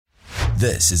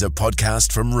This is a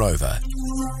podcast from Rover.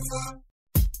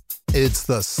 It's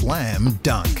the Slam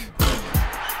Dunk.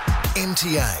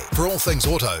 MTA. For all things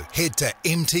auto, head to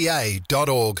mta.org.nz.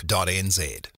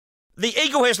 The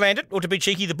eagle has landed, or to be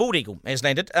cheeky, the bald eagle has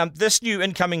landed. This new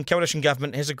incoming coalition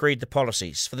government has agreed the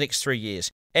policies for the next 3 years.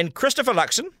 And Christopher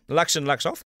Luxon,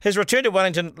 his return to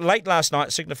Wellington late last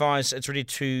night signifies it's ready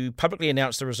to publicly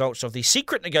announce the results of the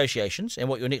secret negotiations and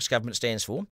what your next government stands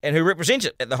for, and who represent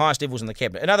it at the highest levels in the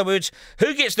cabinet. In other words,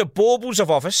 who gets the baubles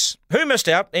of office, who missed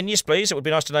out, and yes please, it would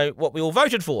be nice to know what we all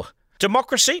voted for.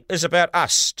 Democracy is about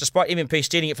us, despite MMP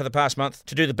stealing it for the past month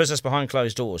to do the business behind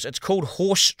closed doors. It's called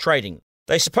horse trading.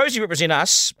 They supposedly represent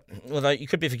us, although you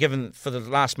could be forgiven for the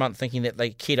last month thinking that they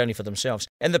cared only for themselves,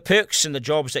 and the perks and the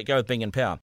jobs that go with being in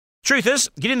power. Truth is,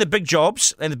 getting the big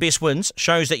jobs and the best wins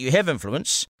shows that you have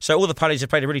influence, so all the parties have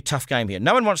played a really tough game here.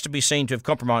 No one wants to be seen to have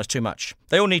compromised too much.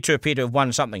 They all need to appear to have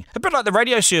won something. A bit like the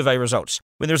radio survey results.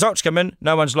 When the results come in,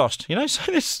 no one's lost. So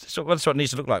that's what it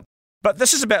needs to look like. But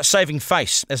this is about saving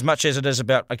face as much as it is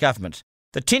about a government.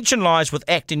 The tension lies with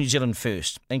ACT in New Zealand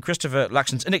first, and Christopher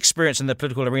Luxon's inexperience in the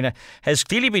political arena has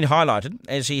clearly been highlighted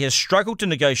as he has struggled to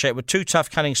negotiate with two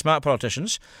tough, cunning, smart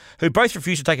politicians who both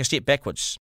refuse to take a step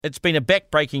backwards. It's been a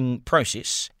back-breaking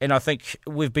process, and I think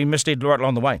we've been misled right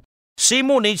along the way.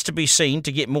 Seymour needs to be seen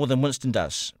to get more than Winston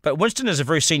does, but Winston is a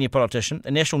very senior politician,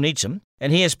 and National needs him,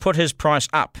 and he has put his price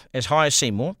up as high as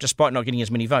Seymour, despite not getting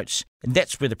as many votes, and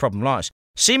that's where the problem lies.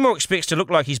 Seymour expects to look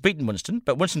like he's beaten Winston,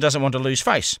 but Winston doesn't want to lose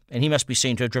face, and he must be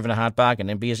seen to have driven a hard bargain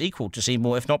and be as equal to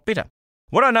Seymour, if not better.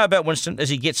 What I know about Winston is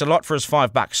he gets a lot for his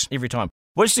 $5 every time.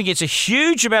 Winston gets a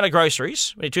huge amount of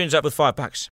groceries when he turns up with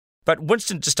 $5. But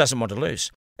Winston just doesn't want to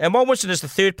lose. And while Winston is the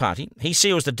third party, he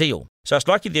seals the deal. So it's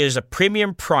likely there's a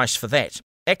premium price for that.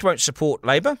 ACT won't support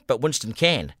Labour, but Winston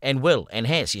can, and will, and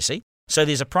has, you see. So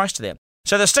there's a price to that.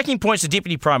 So the sticking point's the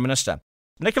Deputy Prime Minister.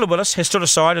 Nicola Willis has stood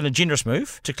aside in a generous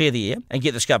move to clear the air and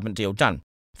get this government deal done.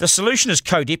 The solution is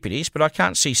co-deputies, but I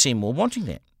can't see Seymour wanting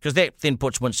that, because that then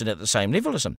puts Winston at the same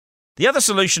level as him. The other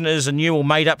solution is a new or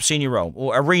made-up senior role,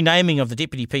 or a renaming of the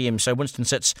Deputy PM so Winston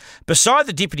sits beside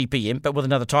the Deputy PM, but with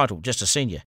another title, just a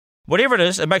senior. Whatever it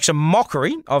is, it makes a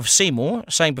mockery of Seymour,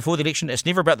 saying before the election it's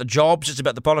never about the jobs, it's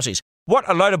about the policies. What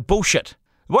a load of bullshit.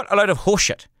 What a load of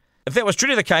horseshit. If that was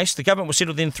truly the case, the government was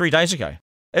settled then 3 days ago.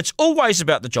 It's always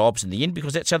about the jobs in the end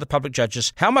because that's how the public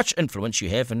judges how much influence you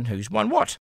have and who's won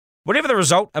what. Whatever the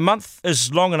result, a month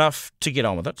is long enough to get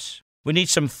on with it. We need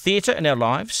some theatre in our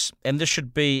lives, and this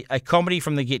should be a comedy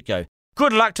from the get-go.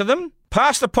 Good luck to them.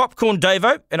 Pass the popcorn,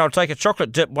 Davo, and I'll take a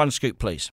chocolate dip, 1 scoop, please.